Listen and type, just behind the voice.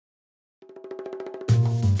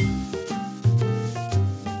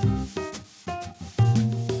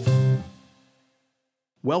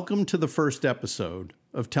Welcome to the first episode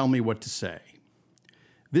of Tell Me What to Say.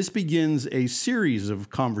 This begins a series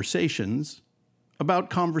of conversations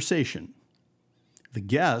about conversation. The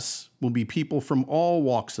guests will be people from all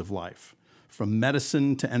walks of life, from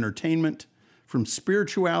medicine to entertainment, from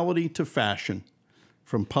spirituality to fashion,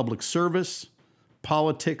 from public service,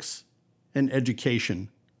 politics, and education,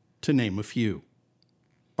 to name a few.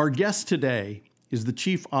 Our guest today is the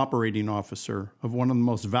Chief Operating Officer of one of the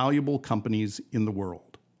most valuable companies in the world.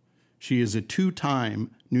 She is a two-time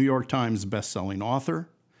New York Times bestselling author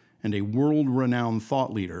and a world-renowned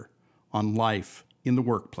thought leader on life in the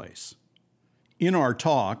workplace. In our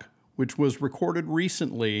talk, which was recorded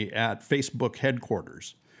recently at Facebook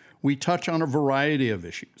headquarters, we touch on a variety of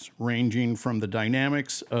issues, ranging from the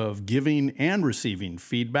dynamics of giving and receiving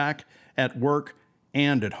feedback at work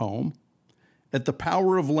and at home, at the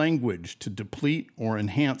power of language to deplete or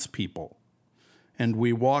enhance people. And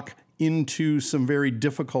we walk into some very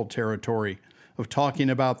difficult territory of talking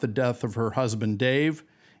about the death of her husband, Dave,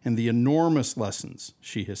 and the enormous lessons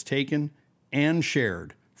she has taken and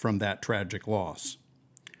shared from that tragic loss.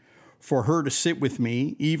 For her to sit with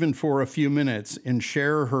me, even for a few minutes, and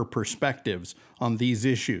share her perspectives on these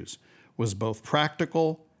issues was both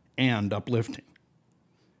practical and uplifting.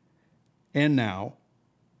 And now,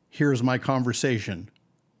 here's my conversation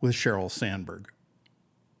with Sheryl Sandberg.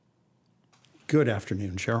 Good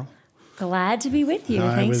afternoon, Sheryl. Glad to be with you.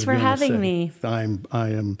 Thanks for having me. I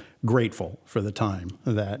am grateful for the time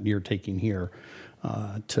that you're taking here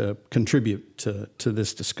to contribute to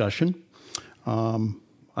this discussion.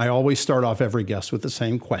 I always start off every guest with the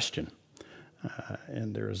same question.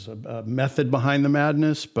 And there's a method behind the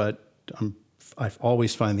madness, but I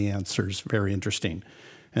always find the answers very interesting.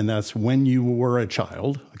 And that's, when you were a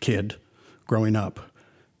kid, growing up,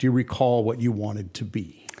 do you recall what you wanted to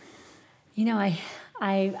be? You know,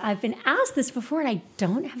 I've been asked this before, and I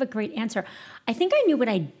don't have a great answer. I think I knew what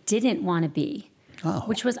I didn't want to be,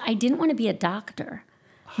 which was I didn't want to be a doctor.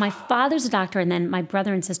 My father's a doctor, and then my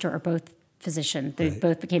brother and sister are both physicians. They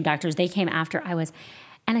both became doctors. They came after I was.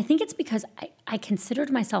 And I think it's because I considered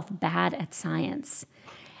myself bad at science.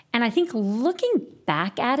 And I think looking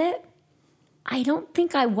back at it, I don't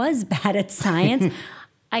think I was bad at science.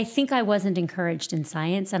 I think I wasn't encouraged in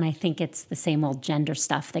science, and I think it's the same old gender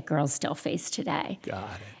stuff that girls still face today. Got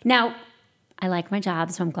it. Now, I like my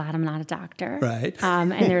job, so I'm glad I'm not a doctor. Right.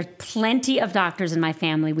 And there's plenty of doctors in my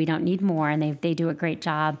family. We don't need more, and they do a great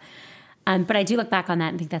job. But I do look back on that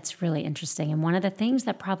and think that's really interesting. And one of the things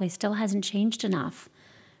that probably still hasn't changed enough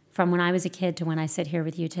from when I was a kid to when I sit here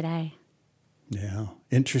with you today. Yeah,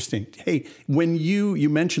 interesting. Hey, when you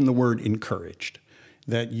mentioned the word encouraged,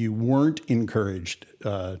 that you weren't encouraged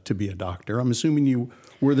to be a doctor, I'm assuming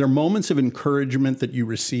were there moments of encouragement that you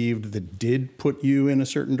received that did put you in a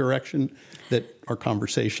certain direction, that are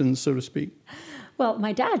conversations, so to speak? Well,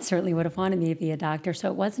 my dad certainly would have wanted me to be a doctor, so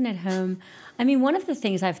it wasn't at home. I mean, one of the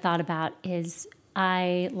things I've thought about is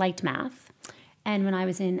I liked math. And when I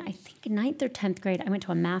was in, I think, 9th or 10th grade, I went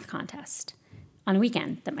to a math contest on a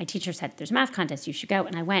weekend that my teacher said, there's a math contest, you should go.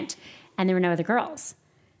 And I went, and there were no other girls.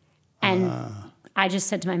 And I just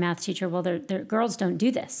said to my math teacher, well, girls don't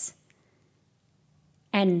do this.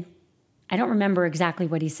 And I don't remember exactly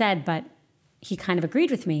what he said, but he kind of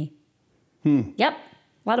agreed with me. Yep,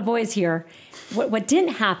 a lot of boys here. What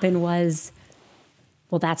didn't happen was,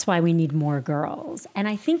 well, that's why we need more girls. And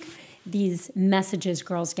I think these messages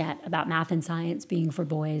girls get about math and science being for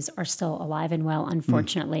boys are still alive and well,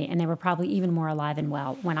 unfortunately. And they were probably even more alive and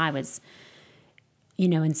well when I was,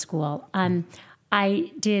 in school.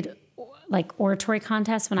 I did oratory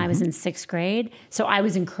contests when I was in 6th grade. So I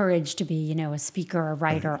was encouraged to be, a speaker, a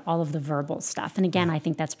writer, all of the verbal stuff. And again, I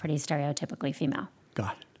think that's pretty stereotypically female.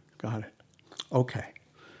 Got it. Okay.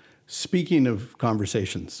 Speaking of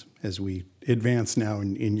conversations, as we advance now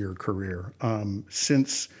in your career,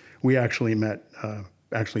 since we actually met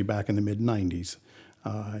back in the mid-'90s,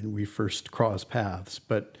 and we first crossed paths,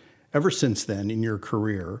 but ever since then in your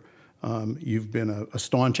career, you've been a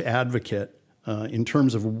staunch advocate in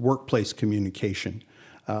terms of workplace communication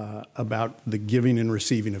about the giving and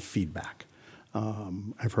receiving of feedback.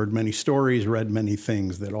 I've heard many stories, read many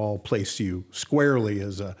things that all place you squarely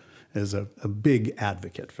as a big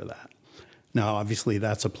advocate for that. Now, obviously,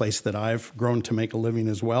 that's a place that I've grown to make a living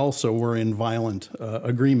as well, so we're in violent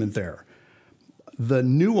agreement there. The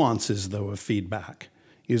nuances, though, of feedback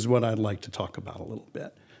is what I'd like to talk about a little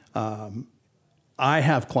bit. I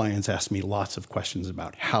have clients ask me lots of questions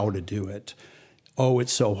about how to do it. Oh,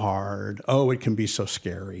 it's so hard. Oh, it can be so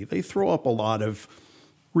scary. They throw up a lot of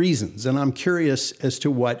reasons, and I'm curious as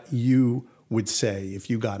to what you would say if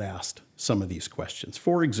you got asked some of these questions.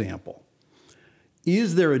 For example,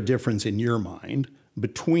 Is there a difference in your mind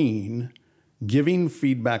between giving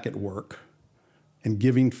feedback at work and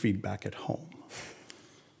giving feedback at home?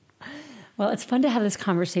 Well, it's fun to have this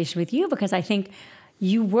conversation with you because I think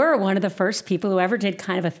you were one of the first people who ever did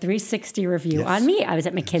kind of a 360 review on me. I was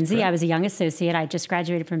at McKinsey. I was a young associate. I just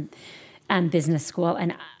graduated from business school.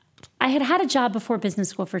 And I had a job before business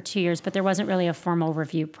school for 2 years, but there wasn't really a formal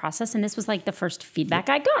review process. And this was like the first feedback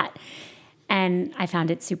I got. And I found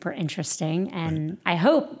it super interesting. And I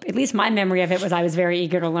hope, at least my memory of it was I was very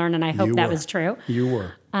eager to learn. And I hope that was true. You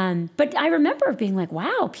were. But I remember being like,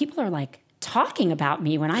 wow, people are like talking about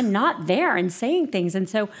me when I'm not there and saying things. And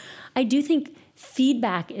so I do think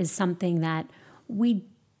feedback is something that we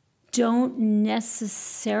don't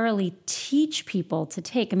necessarily teach people to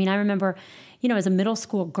take. I mean, I remember, as a middle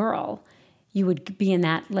school girl, you would be in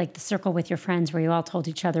that, like the circle with your friends where you all told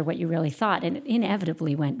each other what you really thought, and it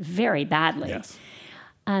inevitably went very badly. Yes.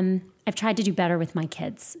 I've tried to do better with my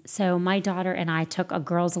kids. So my daughter and I took a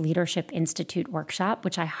Girls Leadership Institute workshop,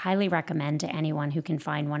 which I highly recommend to anyone who can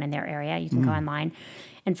find one in their area. You can go online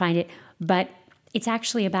and find it. But it's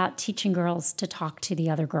actually about teaching girls to talk to the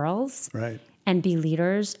other girls. Right. And be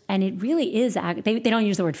leaders. And it really is, they don't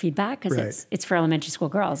use the word feedback because it's for elementary school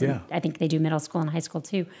girls. And I think they do middle school and high school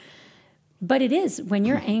too. But it is, when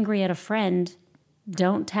you're angry at a friend,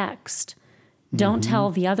 don't text. Don't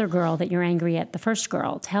tell the other girl that you're angry at the first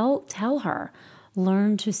girl. Tell her.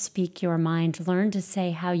 Learn to speak your mind. Learn to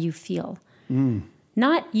say how you feel.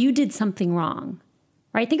 Not you did something wrong,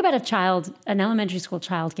 right? Think about an elementary school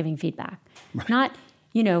child giving feedback. Right. Not,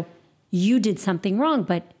 you did something wrong,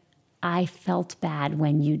 but I felt bad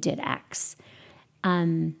when you did X.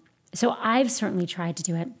 So I've certainly tried to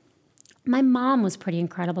do it. My mom was pretty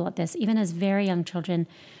incredible at this. Even as very young children,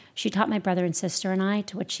 she taught my brother and sister and I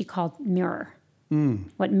to what she called mirror.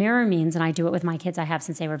 What mirror means, and I do it with my kids, I have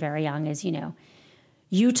since they were very young, is,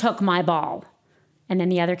 you took my ball. And then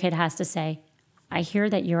the other kid has to say, I hear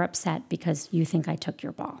that you're upset because you think I took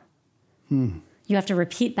your ball. You have to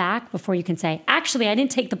repeat back before you can say, actually, I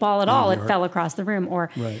didn't take the ball at all. It fell across the room.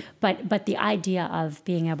 But the idea of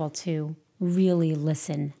being able to really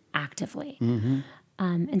listen actively.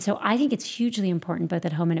 And so I think it's hugely important, both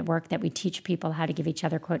at home and at work, that we teach people how to give each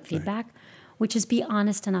other, quote, feedback, which is be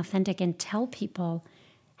honest and authentic and tell people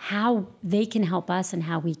how they can help us and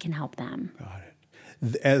how we can help them. Got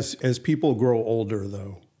it. As people grow older,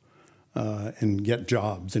 though, and get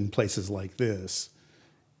jobs in places like this,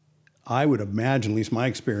 I would imagine, at least my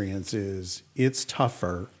experience is, it's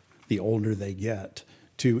tougher the older they get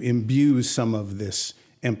to imbue some of this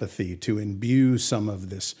empathy, to imbue some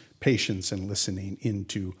of this patience and listening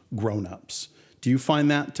into grown-ups. Do you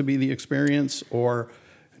find that to be the experience, or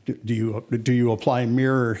do you apply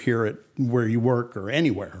mirror here at where you work or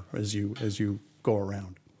anywhere as you go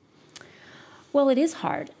around? Well, it is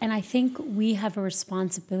hard, and I think we have a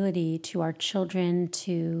responsibility to our children,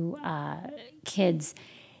 to kids,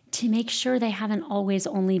 to make sure they haven't always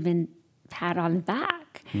only been pat on the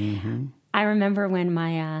back. I remember when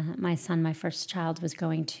my son, my first child, was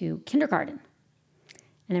going to kindergarten,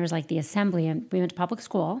 and there was like the assembly, and we went to public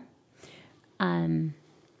school, and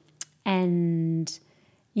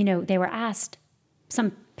they were asked,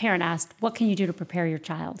 some parent asked, what can you do to prepare your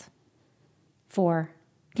child for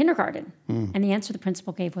kindergarten? And the answer the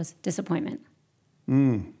principal gave was disappointment.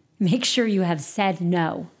 Make sure you have said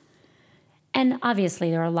no. And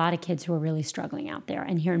obviously there are a lot of kids who are really struggling out there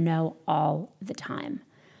and hear no all the time,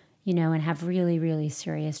 and have really, really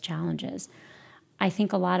serious challenges. I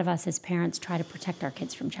think a lot of us as parents try to protect our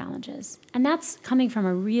kids from challenges. And that's coming from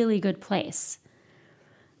a really good place.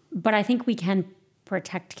 But I think we can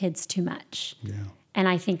protect kids too much. Yeah. And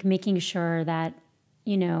I think making sure that,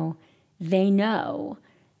 they know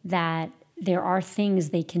that there are things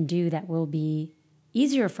they can do that will be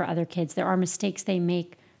easier for other kids. There are mistakes they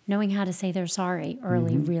make. Knowing how to say they're sorry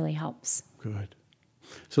early really helps. Good.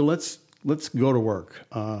 So let's go to work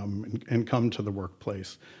and come to the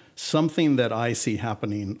workplace. Something that I see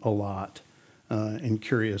happening a lot, and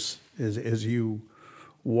curious, is as you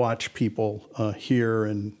watch people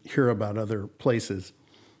hear about other places,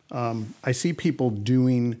 I see people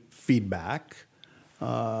doing feedback,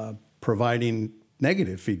 providing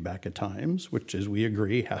negative feedback at times, which, as we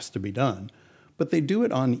agree, has to be done. But they do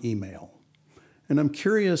it on email. And I'm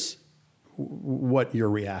curious what your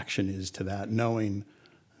reaction is to that, knowing,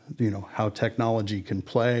 how technology can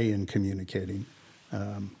play in communicating.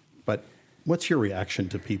 But what's your reaction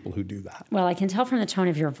to people who do that? Well, I can tell from the tone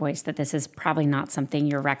of your voice that this is probably not something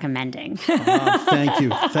you're recommending. Thank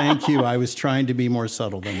you. I was trying to be more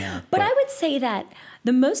subtle than that. But I would say that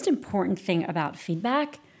the most important thing about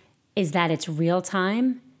feedback is that it's real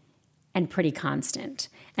time and pretty constant.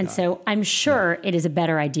 And so I'm sure it is a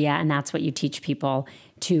better idea, and that's what you teach people,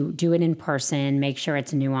 to do it in person, make sure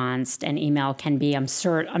it's nuanced, and email can be, I'm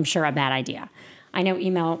sure, a bad idea. I know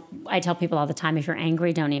email, I tell people all the time, if you're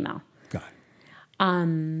angry, don't email. Got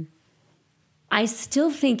it. I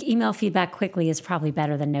still think email feedback quickly is probably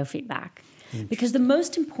better than no feedback. Because the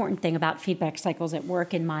most important thing about feedback cycles at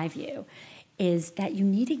work, in my view, is that you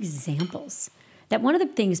need examples. That one of the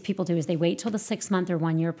things people do is they wait till the 6-month or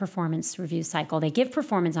 1-year performance review cycle. They give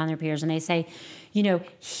performance on their peers and they say,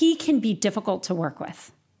 he can be difficult to work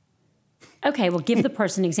with. Okay, well, give the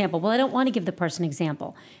person an example. Well, I don't want to give the person an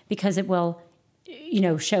example because it will,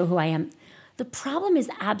 show who I am. The problem is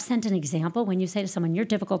absent an example when you say to someone, you're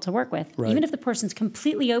difficult to work with. Right. Even if the person's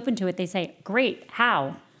completely open to it, they say, great,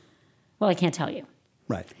 how? Well, I can't tell you.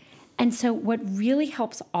 Right. And so what really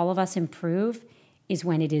helps all of us improve is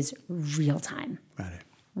when it is real time. Right.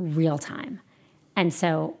 Real time. And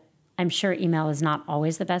so I'm sure email is not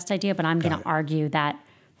always the best idea, but I'm going to argue that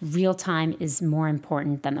real time is more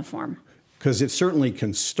important than the form. Because it certainly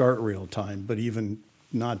can start real time, but even.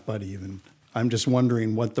 I'm just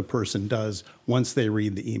wondering what the person does once they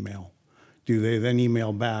read the email. Do they then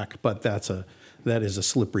email back? But that is a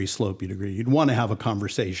slippery slope, you'd agree. You'd want to have a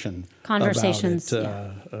conversation Conversations,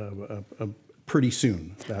 about it pretty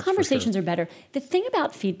soon. Conversations are better. The thing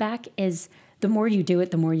about feedback is the more you do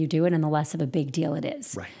it, and the less of a big deal it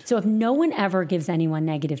is. Right. So if no one ever gives anyone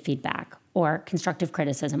negative feedback or constructive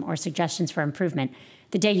criticism or suggestions for improvement,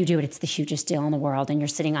 the day you do it, it's the hugest deal in the world, and you're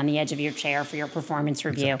sitting on the edge of your chair for your performance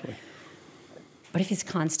review. Exactly. But if it's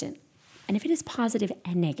constant, and if it is positive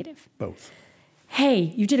and negative. Both.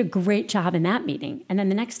 Hey, you did a great job in that meeting. And then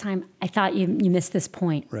the next time, I thought you missed this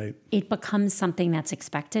point. Right. It becomes something that's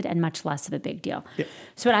expected and much less of a big deal. Yep.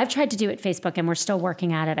 So what I've tried to do at Facebook, and we're still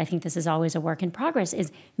working at it, I think this is always a work in progress,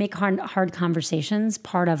 is make hard conversations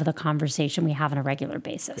part of the conversation we have on a regular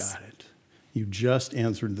basis. Got it. You just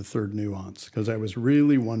answered the third nuance, because I was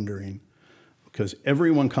really wondering, because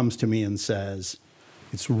everyone comes to me and says,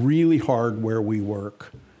 it's really hard where we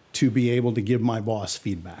work to be able to give my boss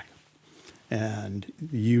feedback. And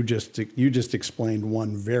you just explained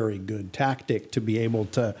one very good tactic to be able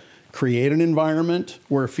to create an environment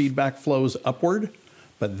where feedback flows upward.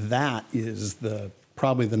 But that is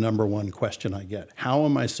probably the number one question I get. How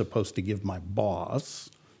am I supposed to give my boss,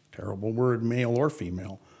 terrible word, male or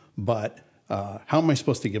female, but how am I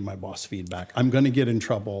supposed to give my boss feedback? I'm going to get in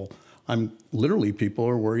trouble. People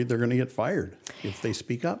are worried they're going to get fired if they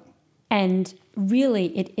speak up. And really,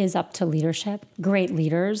 it is up to leadership. Great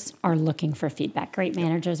leaders are looking for feedback. Great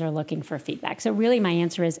managers are looking for feedback. So really, my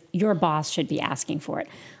answer is your boss should be asking for it.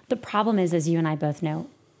 The problem is, as you and I both know,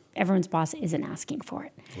 everyone's boss isn't asking for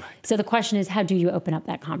it. Right. So the question is, how do you open up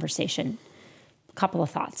that conversation? A couple of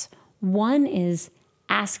thoughts. One is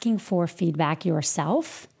asking for feedback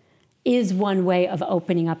yourself is one way of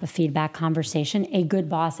opening up a feedback conversation. A good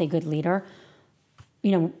boss, a good leader,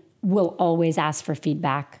 will always ask for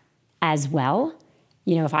feedback as well.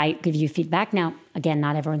 If I give you feedback, now, again,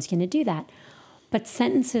 not everyone's going to do that. But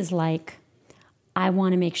sentences like, I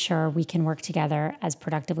want to make sure we can work together as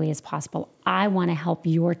productively as possible. I want to help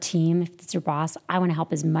your team. If it's your boss, I want to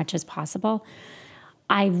help as much as possible.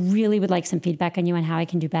 I really would like some feedback on you on how I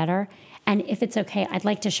can do better. And if it's okay, I'd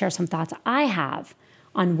like to share some thoughts I have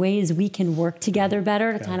on ways we can work together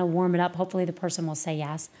better to kind of warm it up. Hopefully the person will say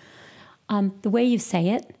yes. The way you say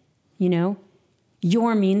it,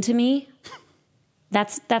 you're mean to me,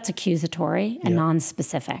 that's accusatory and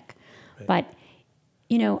nonspecific. Right. But,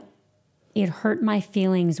 it hurt my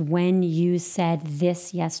feelings when you said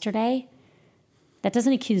this yesterday. That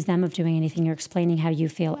doesn't accuse them of doing anything. You're explaining how you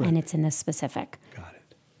feel, and it's in this specific.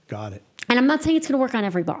 Got it. And I'm not saying it's going to work on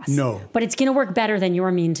every boss. No. But it's going to work better than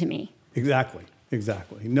you're mean to me. Exactly.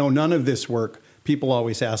 No, none of this work. People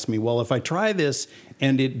always ask me, well, if I try this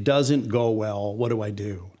and it doesn't go well, what do I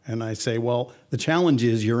do? And I say, well, the challenge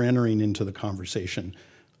is you're entering into the conversation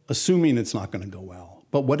assuming it's not going to go well.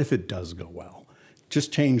 But what if it does go well?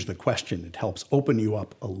 Just change the question. It helps open you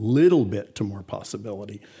up a little bit to more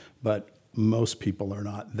possibility. But most people are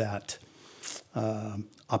not that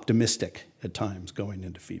optimistic at times going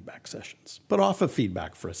into feedback sessions. But off of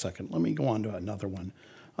feedback for a second, let me go on to another one.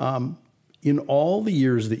 In all the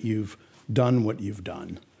years that you've done what you've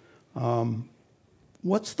done,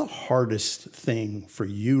 what's the hardest thing for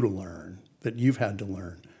you to learn, that you've had to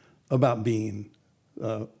learn, about being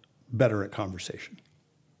better at conversation?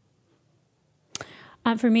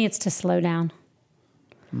 For me, it's to slow down.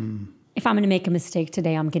 If I'm going to make a mistake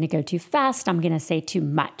today, I'm going to go too fast. I'm going to say too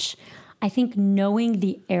much. I think knowing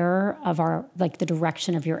the error of the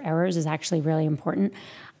direction of your errors is actually really important.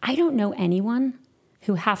 I don't know anyone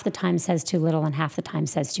who half the time says too little and half the time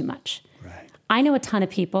says too much. Right. I know a ton of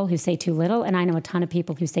people who say too little, and I know a ton of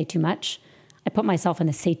people who say too much. I put myself in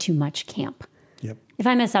the say too much camp. Yep. If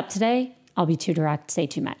I mess up today, I'll be too direct, say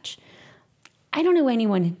too much. I don't know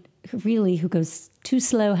anyone who goes too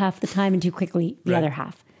slow half the time and too quickly the other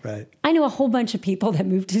half. Right. I know a whole bunch of people that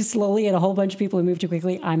move too slowly and a whole bunch of people who move too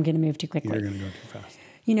quickly. I'm going to move too quickly. You're going to go too fast.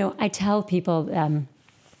 You know, I tell people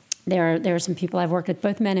there are some people I've worked with,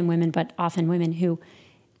 both men and women, but often women, who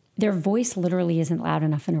their voice literally isn't loud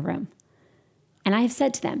enough in a room. And I have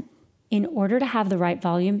said to them, in order to have the right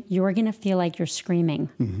volume, you're going to feel like you're screaming.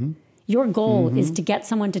 Mm-hmm. Your goal is to get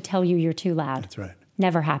someone to tell you you're too loud. That's right.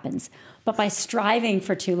 Never happens. But by striving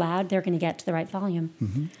for too loud, they're going to get to the right volume.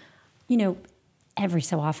 Mm-hmm. You know, every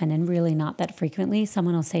so often, and really not that frequently,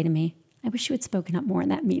 someone will say to me, I wish you had spoken up more in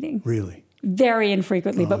that meeting. Really? Very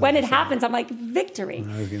infrequently. But when it happens, I'm like, victory.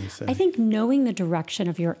 I was going to say. I think knowing the direction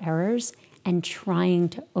of your errors and trying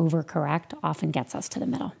to overcorrect often gets us to the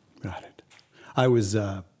middle. Got it. I was,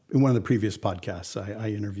 in one of the previous podcasts, I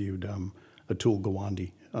interviewed Atul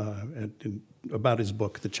Gawande about his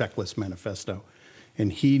book, The Checklist Manifesto.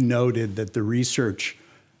 And he noted that the research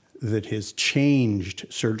that has changed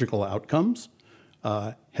surgical outcomes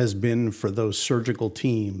has been for those surgical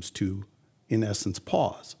teams to, in essence,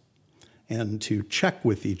 pause and to check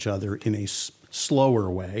with each other in a slower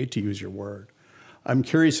way, to use your word. I'm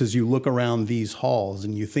curious, as you look around these halls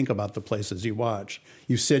and you think about the places you watch,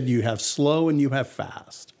 you said you have slow and you have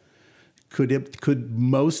fast. Could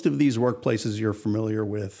most of these workplaces you're familiar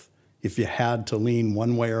with, if you had to lean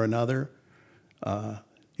one way or another,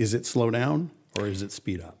 is it slow down or is it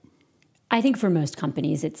speed up? I think for most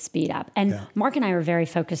companies, it's speed up. And Mark and I are very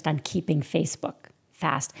focused on keeping Facebook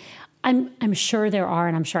fast. I'm sure there are,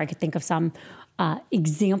 and I'm sure I could think of some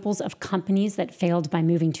examples of companies that failed by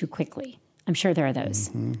moving too quickly. I'm sure there are those.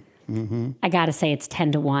 Mm-hmm. Mm-hmm. I got to say it's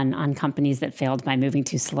 10-1 on companies that failed by moving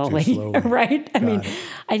too slowly. Right? I mean,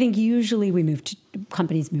 I think usually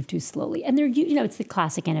companies move too slowly. And they're, it's the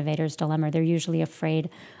classic innovator's dilemma. They're usually afraid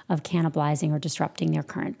of cannibalizing or disrupting their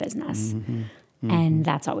current business. Mm-hmm. Mm-hmm. And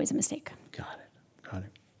that's always a mistake. Got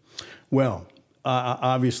it. Well,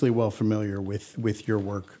 obviously well familiar with your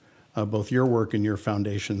work, both your work and your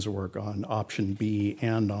foundation's work on Option B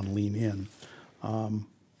and on Lean In.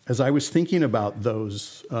 As I was thinking about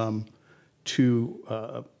those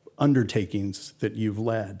two undertakings that you've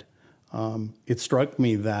led, it struck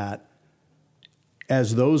me that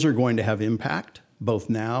as those are going to have impact, both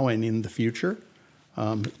now and in the future,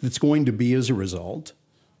 it's going to be as a result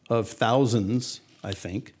of thousands, I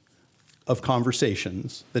think, of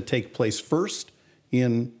conversations that take place first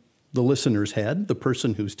in the listener's head, the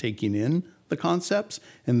person who's taking in the concepts,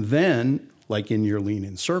 and then, like in your Lean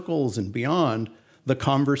In circles and beyond, the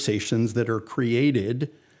conversations that are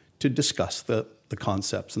created to discuss the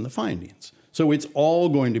concepts and the findings. So it's all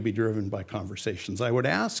going to be driven by conversations. I would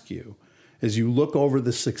ask you, as you look over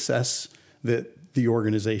the success that the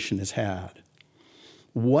organization has had,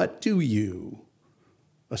 what do you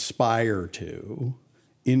aspire to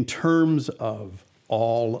in terms of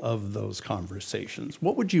all of those conversations?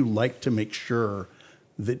 What would you like to make sure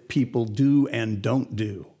that people do and don't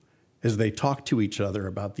do as they talk to each other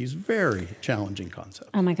about these very challenging concepts?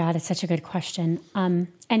 Oh my God, it's such a good question.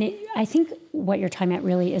 I think what you're talking about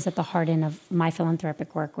really is at the heart end of my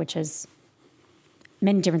philanthropic work, which is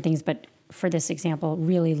many different things, but for this example,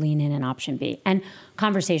 really Lean In and Option B, and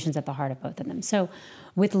conversations at the heart of both of them. So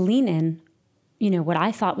with Lean In, what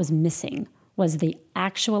I thought was missing was the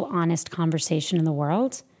actual honest conversation in the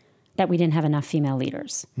world that we didn't have enough female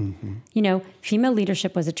leaders. Mm-hmm. Female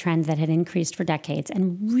leadership was a trend that had increased for decades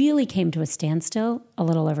and really came to a standstill a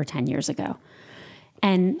little over 10 years ago.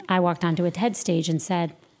 And I walked onto a TED stage and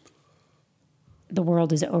said, the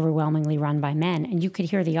world is overwhelmingly run by men. And you could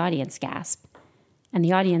hear the audience gasp. And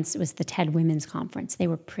the audience was the TED Women's Conference. They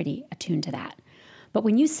were pretty attuned to that. But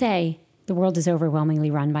when you say the world is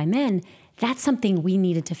overwhelmingly run by men, that's something we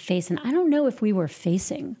needed to face. And I don't know if we were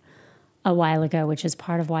facing a while ago, which is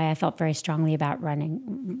part of why I felt very strongly about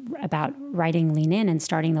writing Lean In and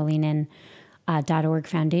starting the leanin.org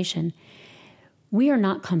foundation. We are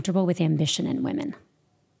not comfortable with ambition in women.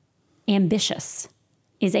 Ambitious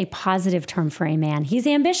is a positive term for a man. He's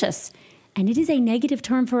ambitious. And it is a negative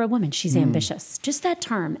term for a woman. She's ambitious. Just that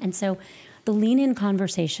term. And so the Lean In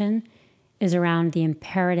conversation is around the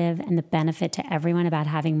imperative and the benefit to everyone about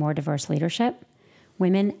having more diverse leadership,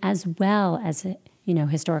 women as well as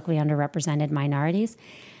historically underrepresented minorities.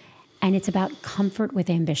 And it's about comfort with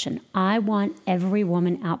ambition. I want every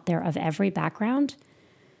woman out there of every background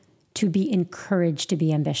to be encouraged to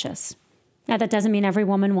be ambitious. Now, that doesn't mean every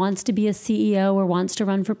woman wants to be a CEO or wants to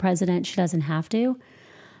run for president. She doesn't have to.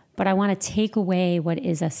 but I want to take away what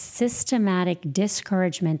is a systematic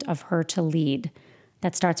discouragement of her to lead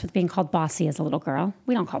that starts with being called bossy as a little girl.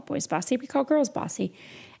 We don't call boys bossy, we call girls bossy,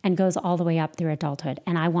 and goes all the way up through adulthood.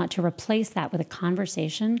 And I want to replace that with a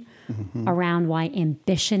conversation around why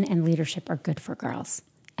ambition and leadership are good for girls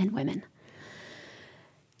and women.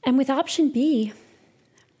 And with option B,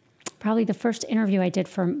 probably the first interview I did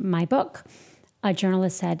for my book, a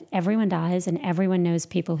journalist said, everyone dies and everyone knows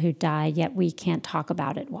people who die, yet we can't talk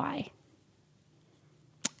about it. Why?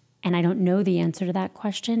 And I don't know the answer to that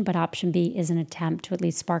question, but option B is an attempt to at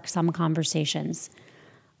least spark some conversations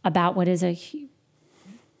about what is a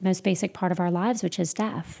most basic part of our lives, which is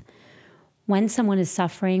death. When someone is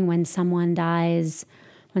suffering, when someone dies,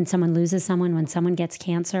 when someone loses someone, when someone gets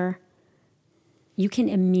cancer, you can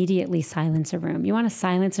immediately silence a room. You want to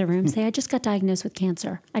silence a room? Say, I just got diagnosed with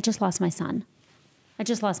cancer. I just lost my son. I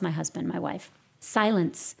just lost my husband, my wife.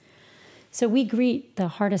 Silence. So we greet the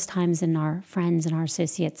hardest times in our friends and our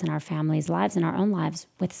associates and our families' lives and our own lives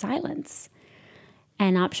with silence.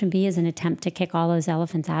 And option B is an attempt to kick all those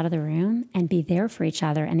elephants out of the room and be there for each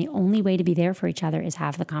other. And the only way to be there for each other is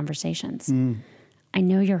have the conversations. I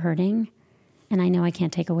know you're hurting, and I know I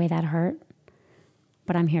can't take away that hurt,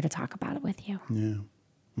 but I'm here to talk about it with you. Yeah.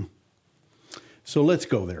 So let's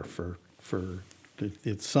go there for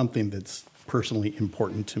it's something that's personally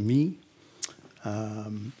important to me.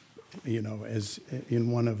 As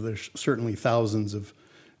in one of the certainly thousands of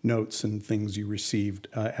notes and things you received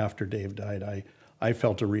after Dave died, I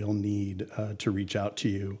felt a real need to reach out to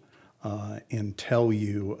you and tell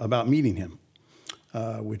you about meeting him,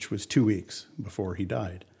 which was 2 weeks before he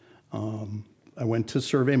died. I went to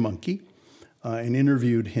SurveyMonkey and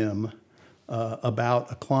interviewed him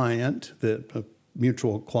about a client, a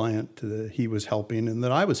mutual client that he was helping and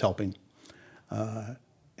that I was helping.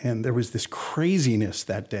 And there was this craziness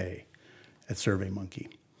that day at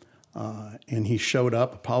SurveyMonkey. And he showed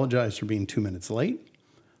up, apologized for being 2 minutes late.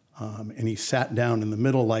 And he sat down in the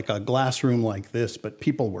middle like a glass room like this, but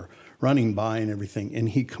people were running by and everything. And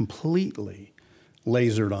he completely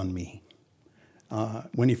lasered on me.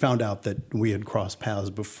 When he found out that we had crossed paths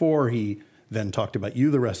before, he then talked about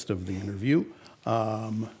you the rest of the interview.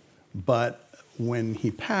 But when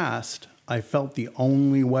he passed, I felt the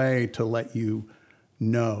only way to let you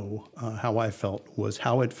know how I felt was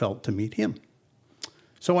how it felt to meet him.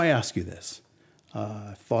 So I ask you this.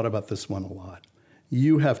 I thought about this one a lot.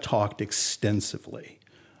 You have talked extensively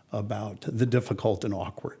about the difficult and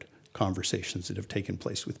awkward conversations that have taken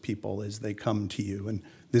place with people as they come to you and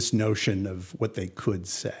this notion of what they could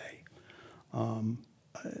say.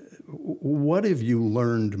 What have you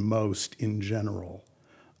learned most in general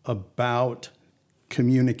about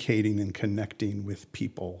communicating and connecting with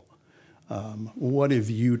people? What have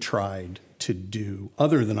you tried to do,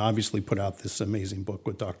 other than obviously put out this amazing book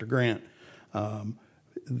with Dr. Grant,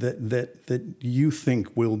 that you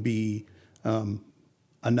think will be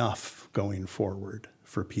enough going forward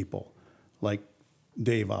for people, like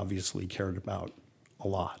Dave obviously cared about a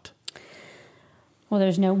lot? Well,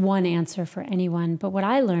 there's no one answer for anyone, but what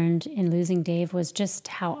I learned in losing Dave was just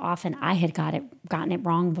how often I had gotten it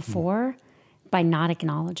wrong before by not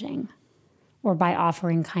acknowledging or by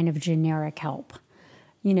offering kind of generic help.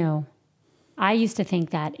 I used to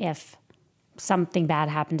think that if something bad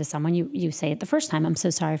happened to someone, you say it the first time, I'm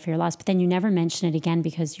so sorry for your loss, but then you never mention it again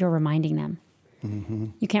because you're reminding them. Mm-hmm.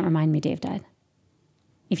 You can't remind me Dave died.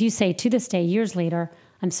 If you say to this day, years later,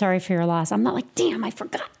 I'm sorry for your loss, I'm not like, damn, I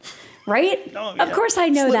forgot. Right? Oh, yeah. Of course I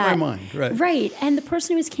know that. My mind. Right. Right. And the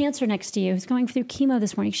person who has cancer next to you who's going through chemo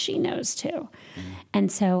this morning, she knows too. Mm.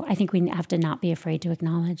 And so I think we have to not be afraid to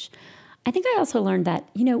acknowledge. I think I also learned that,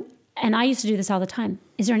 and I used to do this all the time.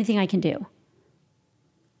 Is there anything I can do?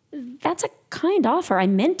 That's a kind offer. I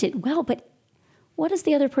meant it well, but what is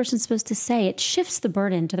the other person supposed to say? It shifts the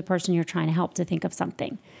burden to the person you're trying to help to think of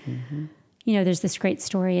something. Mm-hmm. There's this great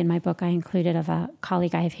story in my book I included of a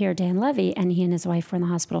colleague I have here, Dan Levy, and he and his wife were in the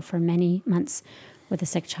hospital for many months with a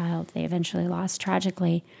sick child. They eventually lost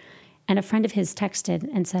tragically. And a friend of his texted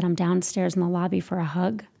and said, I'm downstairs in the lobby for a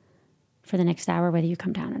hug for the next hour, whether you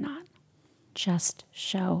come down or not. Just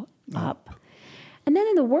show up. And then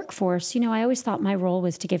in the workforce, I always thought my role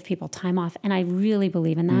was to give people time off, and I really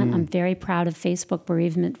believe in that. I'm very proud of Facebook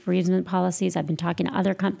bereavement policies. I've been talking to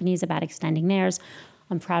other companies about extending theirs.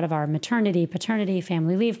 I'm proud of our maternity, paternity,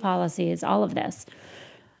 family leave policies, all of this.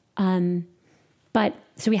 But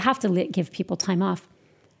so we have to give people time off.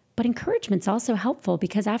 But encouragement's also helpful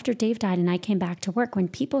because after Dave died and I came back to work, when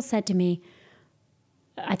people said to me,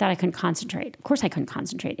 I thought I couldn't concentrate. Of course I couldn't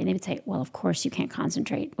concentrate. And they would say, well, of course you can't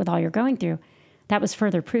concentrate with all you're going through. That was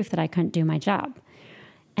further proof that I couldn't do my job.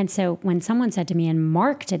 And so when someone said to me, and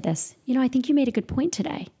Mark did this, I think you made a good point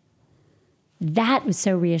today. That was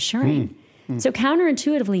so reassuring. So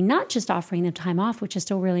counterintuitively, not just offering them time off, which is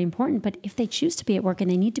still really important, but if they choose to be at work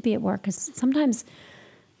and they need to be at work, because sometimes,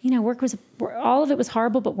 all of it was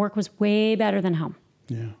horrible, but work was way better than home.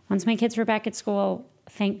 Yeah. Once my kids were back at school,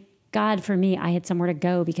 thank God for me, I had somewhere to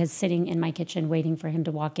go, because sitting in my kitchen waiting for him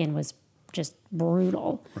to walk in was just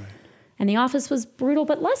brutal. Right. And the office was brutal,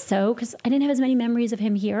 but less so, because I didn't have as many memories of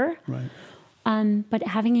him here. Right. But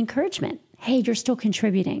having encouragement, hey, you're still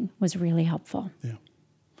contributing, was really helpful. Yeah.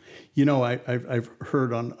 I've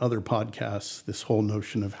heard on other podcasts this whole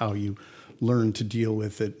notion of how you learn to deal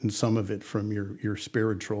with it, and some of it from your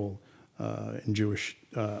spiritual and Jewish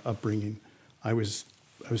upbringing. I was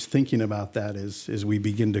thinking about that as we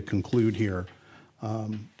begin to conclude here.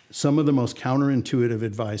 Some of the most counterintuitive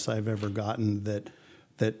advice I've ever gotten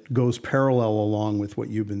that goes parallel along with what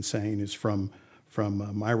you've been saying is from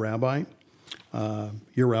my rabbi.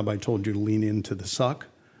 Your rabbi told you to lean into the suck.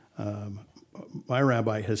 My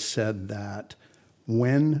rabbi has said that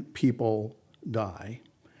when people die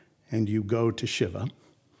and you go to Shiva,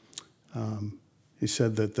 he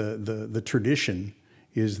said that the tradition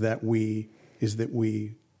is that we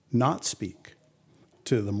not speak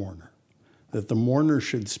to the mourner, that the mourner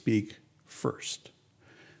should speak first,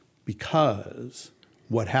 because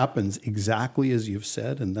what happens exactly as you've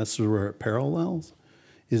said, and that's where it parallels,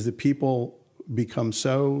 is that people become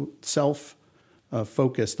so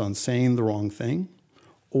focused on saying the wrong thing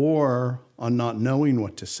or on not knowing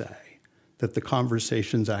what to say, that the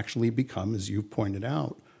conversations actually become, as you've pointed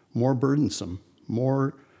out, more burdensome,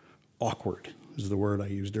 more awkward, is the word I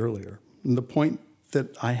used earlier. And the point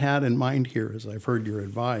that I had in mind here, as I've heard your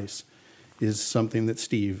advice, is something that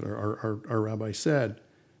Steve, our rabbi, said.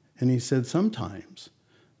 And he said, sometimes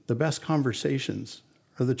the best conversations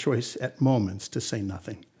are the choice at moments to say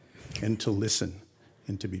nothing and to listen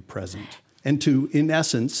and to be present and to, in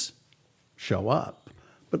essence, show up,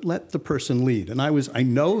 but let the person lead. And I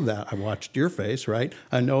know that, I watched your face, right?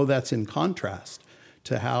 I know that's in contrast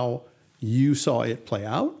to how you saw it play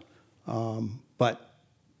out, but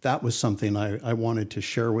that was something I wanted to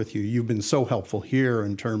share with you. You've been so helpful here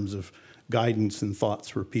in terms of guidance and thoughts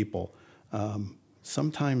for people.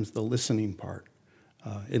 Sometimes the listening part,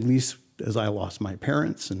 at least as I lost my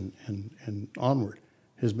parents and onward,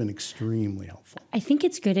 has been extremely helpful. I think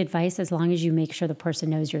it's good advice as long as you make sure the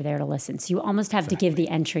person knows you're there to listen. So you almost have to give the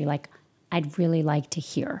entry like, I'd really like to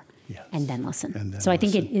hear, yes, and then listen. I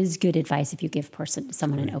think it is good advice if you give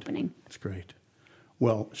someone an opening. That's great.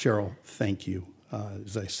 Well, Cheryl, thank you.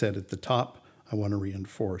 As I said at the top, I want to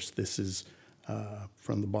reinforce this is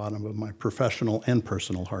from the bottom of my professional and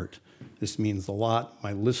personal heart. This means a lot.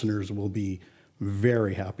 My listeners will be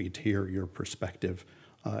very happy to hear your perspective,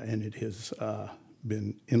 and it has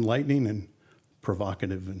been enlightening and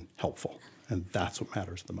provocative and helpful, and that's what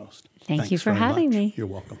matters the most. Thanks you for having me. You're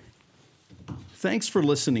welcome. Thanks for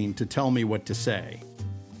listening to Tell Me What to Say.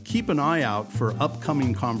 Keep an eye out for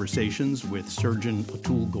upcoming conversations with Surgeon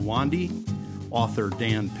Atul Gawande, author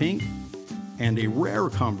Dan Pink, and a rare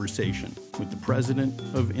conversation with the president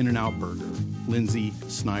of In-N-Out Burger, Lindsay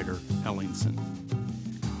Snyder Ellingson.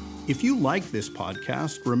 If you like this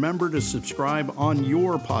podcast, remember to subscribe on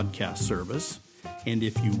your podcast service. And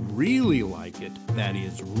if you really like it, that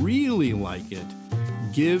is, really like it,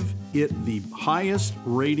 give it the highest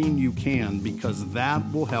rating you can, because that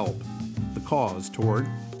will help the cause toward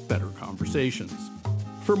better conversations.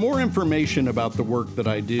 For more information about the work that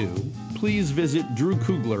I do, please visit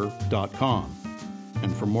drewkugler.com.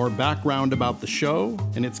 And for more background about the show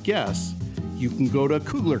and its guests, you can go to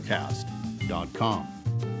kuglercast.com.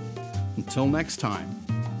 Until next time,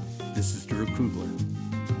 this is Drew Kugler.